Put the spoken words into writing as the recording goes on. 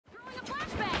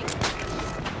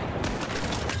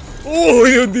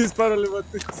Uy, un disparo le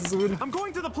maté. I'm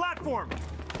going to the platform.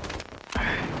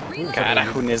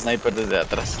 Carajo, un sniper desde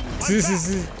atrás. Sí, sí,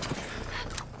 sí.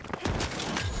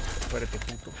 Espérate,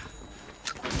 puto.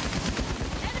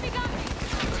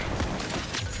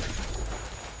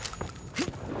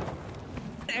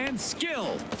 And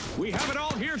skill. We have it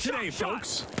all here today,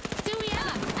 folks. Do we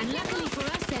are? And luckily for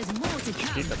us, there's more to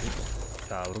come.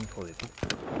 Cabrón, joder.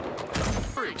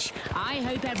 I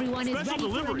hope everyone is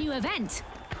ready for the new event.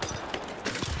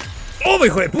 ¡Oh,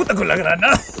 hijo de puta con la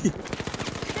granada!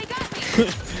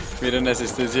 Miren la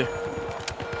asistencia.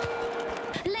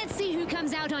 Let's see who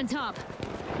comes out on top.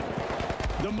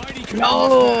 The mighty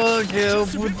No, quedó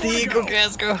putico, qué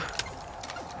asco.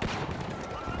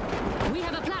 We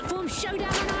have a platform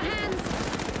showdown on our hands.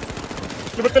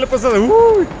 Le maté la pasada.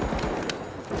 Uy.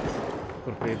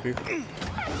 Por Pepe.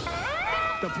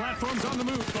 The platform's on the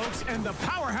move, folks, and the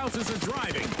powerhouses are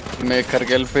driving. Me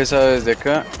cargué el pesado desde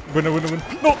acá. Bueno, bueno, bueno.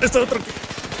 No, está otro.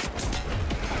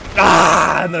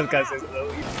 ¡Ah! No alcances.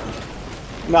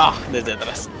 No, desde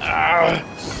atrás. Ah.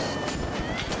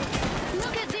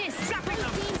 Look at this. Both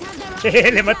teams have their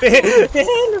own Le maté.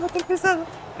 Le maté el pesado.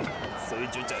 Soy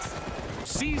chuchas.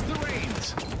 Seize the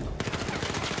reins.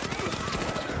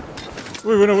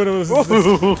 Uy, bueno, bueno.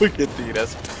 Uy, qué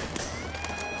tiras.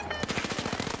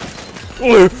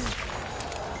 Uy.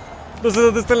 No sé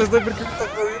dónde está el sniper que me está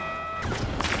jodiendo.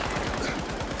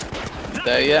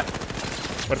 Todavía.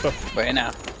 Muerto.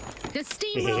 Buena. The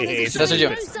steamrollers Eso are soy showing yo.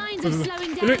 no signs of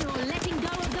slowing down or letting go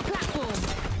of the platform.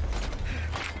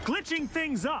 Glitching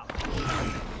things up.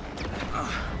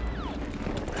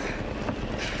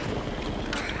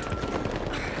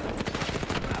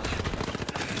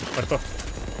 Muerto.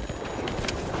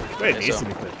 Buenísimo,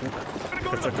 hijo de puta. Gonna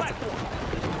go to the platform.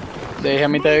 Le dije a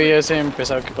mitad de vida ese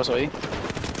empezado. ¿Qué pasó ahí?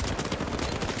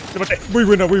 Le maté. Muy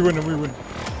buena, muy buena, muy buena.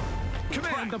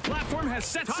 Command, the platform has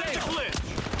set sail.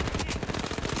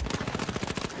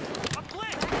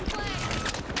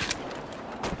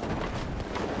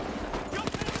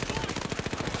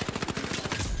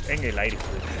 En el aire.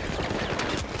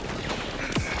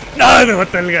 ¡No! Me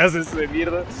mató el gas ese de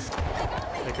mierda.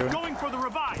 Going for the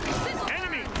revive.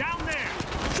 Enemy down there.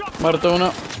 Jump. Muerto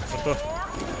uno. Muerto.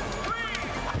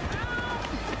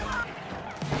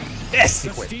 ¡Ese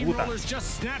The hijo de puta! steamrollers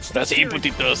just snatched the Ahora sí, steering.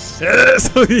 putitos.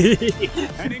 ¡Eso!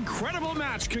 An incredible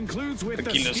match concludes with the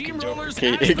Tranquilos que yo, steamrollers que,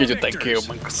 as que the yo tanqueo, victors.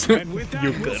 mancos. And with that,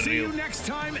 Yo we'll see carreo. you next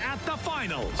time at the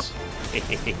finals.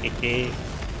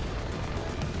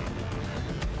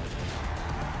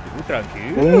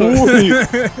 Tranquilo. Uy.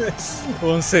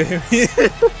 11.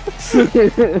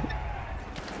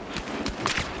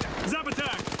 Zap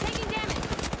attack. Taking damage.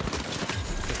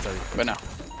 Bueno.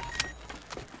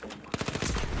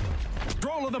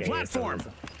 Roll of the platform.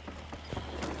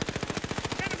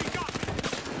 Enemy got me.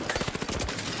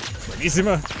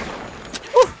 Buenísima.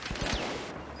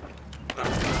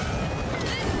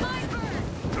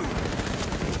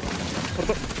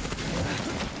 Muerto.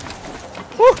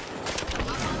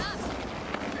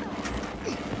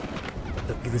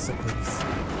 Ataque de sacones.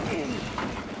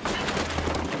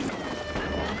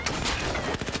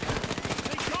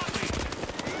 They got me.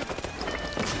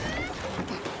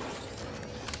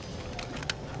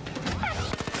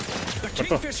 The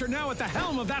Kingfisher now at the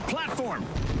helm of that platform.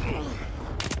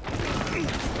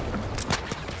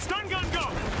 Stun gun go.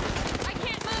 I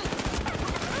can't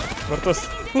move. Muertos.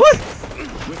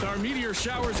 With our Meteor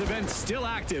Showers event still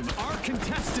active, our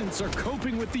contestants are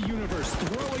coping with the universe,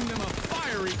 throwing them a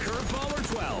fiery curveball or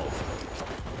 12.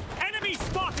 Enemy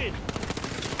spotted!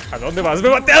 ¿A dónde vas? ¡Me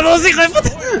maté a dos, hijo de puta!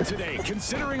 Spoiled today,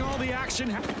 considering all the action.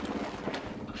 Enemy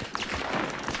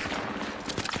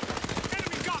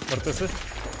got me. Muerto ese.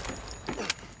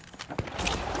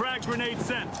 Frag grenade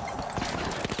sent.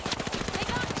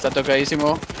 Está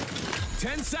tocadísimo.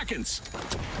 10 seconds.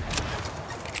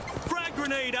 Frag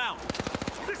grenade out.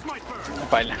 This might burn.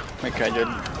 Baila. Me cayó el...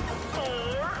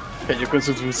 Cayó con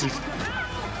su fusil.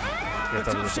 Ya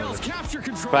está, Tough ya Shells está. capture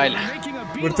control. Baila. Making a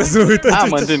Muerto beeline. súbito. Ah,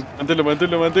 manténlo.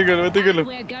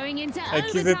 We're going into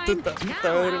Aquí de overtime. tuta. Now A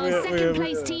ver, our second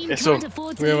place team Eso. can't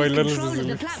afford to Voy a lose bailarlos control desde of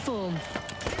the lejos. platform.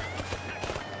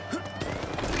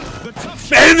 The Tough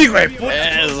 ¡Ven, Shells hijo de will be puta! able to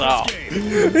Eso. close this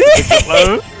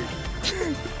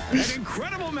game. An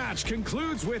incredible match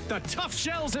concludes with the Tough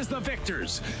Shells as the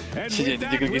victors. And Sí, with yo that,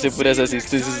 creo que we'll hice see puras you next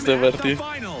asistencias time esta at the partida.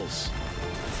 finals.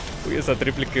 Uy, esa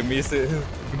triple que me hice.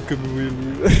 Nunca me voy a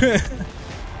olvidar.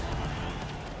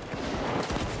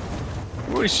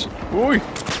 Uy,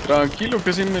 tranquilo,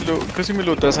 casi me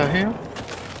lo tasajeo.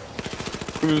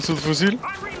 Con el subfusil.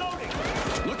 I'm reloading.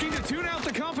 Looking to tune out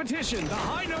the competition. The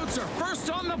high notes are first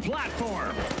on the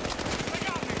platform. They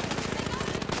got me.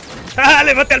 ¡Ah!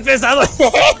 ¡Le maté al pesado! The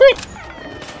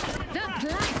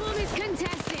platform is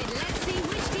contested. Let's see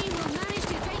which team will manage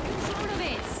to take control of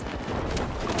it.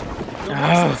 The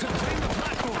Retros obtain the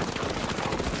platform.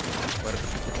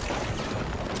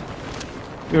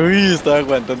 Uy, estaba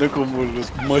aguantando como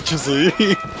los machos ahí.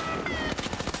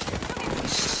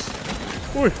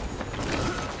 Uy.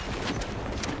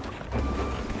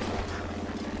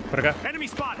 Por acá. Enemy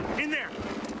spotted. In there.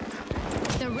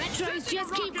 The Retros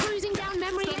just keep cruising down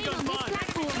memory lane on this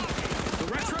platform. The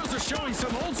Retros are showing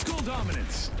some old school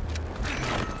dominance.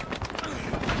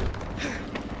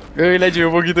 Uy, la llevo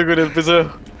un poquito con el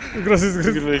pesado. Gracias,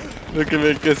 gracias. Lo que me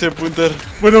alcancé a apuntar.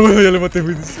 Bueno, ya le maté.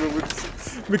 Buenísimo, buenísimo.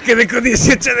 Me quedé con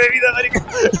 18 de vida, marica.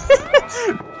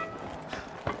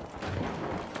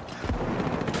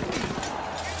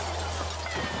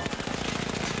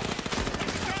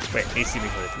 Buenísimo,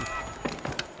 hijo de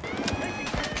puta.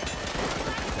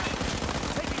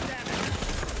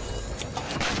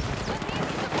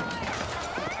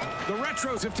 The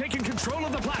Retros have taken control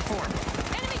of the platform.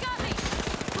 Enemy got me.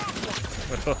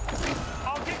 Muerto.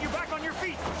 I'll get you back on your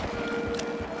feet.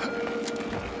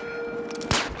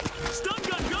 Stun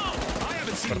gun, go! I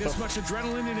haven't seen this much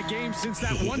adrenaline in a game since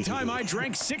that one time I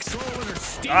drank 6 Trollwinners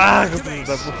steam ¡Ah! back to base.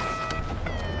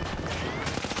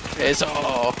 Eso.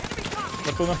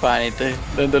 Muerto uno. Panite,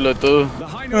 dándolo todo. The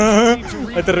high Ajá. notes need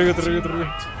to Ahí te revivo, te revivo, te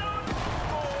revivo.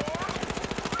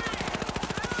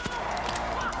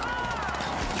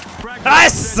 ¡Ah,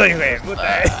 eso, hijo de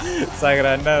puta! Esa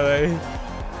granada,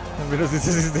 Al menos dice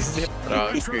asistencia.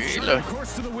 Tranquilo.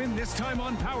 course to the win this time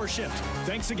on Power Shift.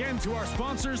 Thanks again to our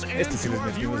sponsors and Este sí to les our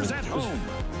metimos viewers en at chus. home.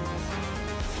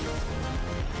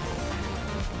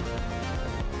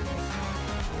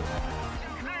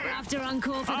 After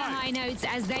encore for the high notes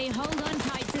as they hold on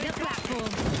tight to the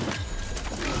platform.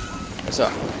 Eso.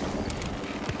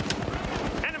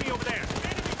 Enemy over there.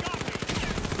 Enemy got me.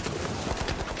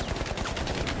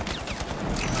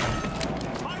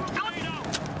 Pyro grenade out.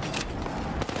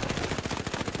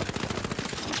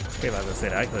 ¿Qué vas a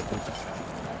hacer, hijo de puta?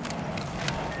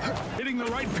 Hitting the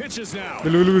right pitches now.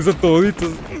 Luego están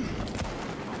toditos.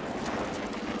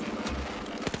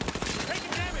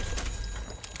 Taking damage.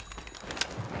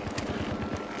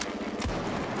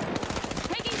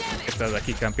 Taking damage. Estás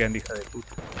aquí campeando, hija de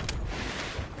puta.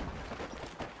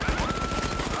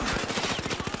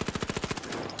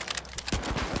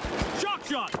 Shock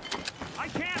shot. I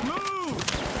can't move.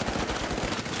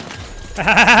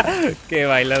 Qué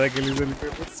bailada que le hizo el hijo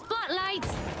de puta. Spotlight.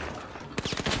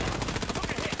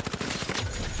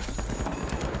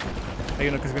 Hay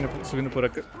uno que se viene subiendo por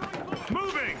acá.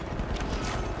 Moving.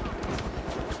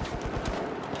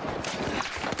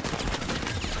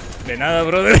 De nada,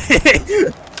 brother.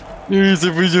 Uy,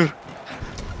 se fui yo.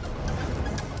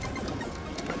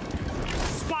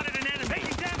 Spotted an enemy.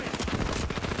 Taking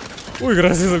damage. Uy,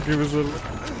 gracias al que me salvó.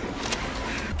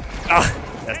 Ah,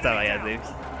 ya estaba, ya, David.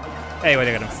 Igual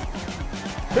ya ganamos.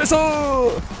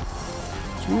 ¡Eso!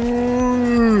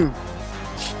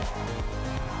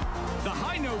 The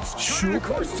high notes chart a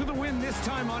course to the win this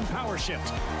time on Power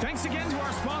Shift. Thanks again to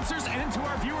our sponsors and to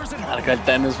our viewers at home.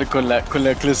 Alcaltanos fue con la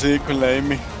clase, con la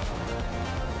M.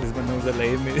 Les mandamos a la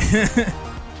M.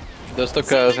 2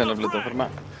 tocados en la plataforma.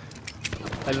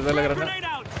 Ahí les da la granada. Grenade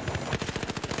out.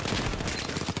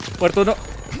 Muerto uno.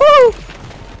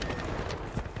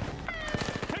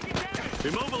 Taking damage.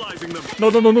 Immobilizing them.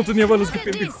 No tenía balas, qué Look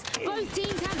at pendejo. this. Both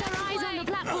teams have their eyes on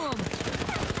the platform.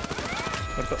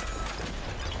 Muerto.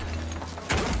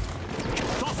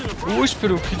 Tossing a frag. Uy,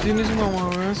 pero ¿qué tienes, mamá?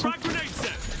 Frag grenade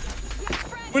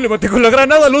set. Uy, le maté con la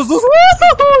granada a los dos.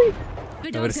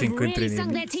 The A ver dogs si have encuentro really en sunk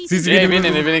el- their teeth Sí, sí, into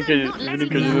vienen, the vienen platform. cayendo, Not vienen letting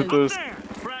cayendo them todos. There.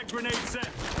 Frag grenade set.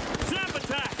 Snap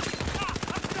attack. Ah,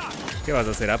 I'm stuck. ¿Qué vas a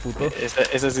hacer, puto?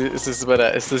 Esta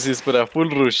sí es para full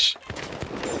rush.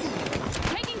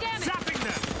 Taking damage. Zapping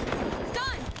them.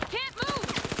 Done. Can't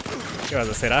move. ¿Qué vas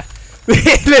a hacer,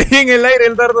 Le di en el aire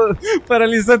el dardo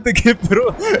paralizante que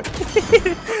pro.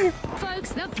 Folks,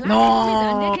 the platform is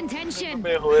under contention. No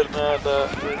me joder nada.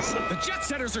 The jet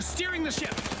setters are steering the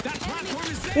ship. That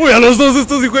platform is dead. Uy, a los dos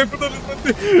estos hijos de puta les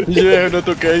maté. Yo no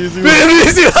tocadísimo.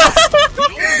 ¡Buenísimo!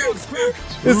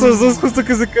 Esos dos justo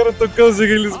que se quedaron tocados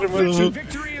llegué y les Fetching rematé.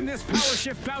 victory in this Power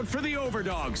Shift bout for the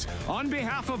Overdogs. On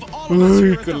behalf of all of us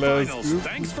here at the con la finals, scoop.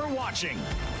 thanks for watching.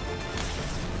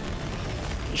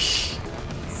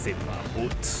 Se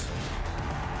mamut.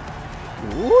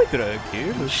 Uy,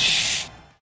 tranquilo.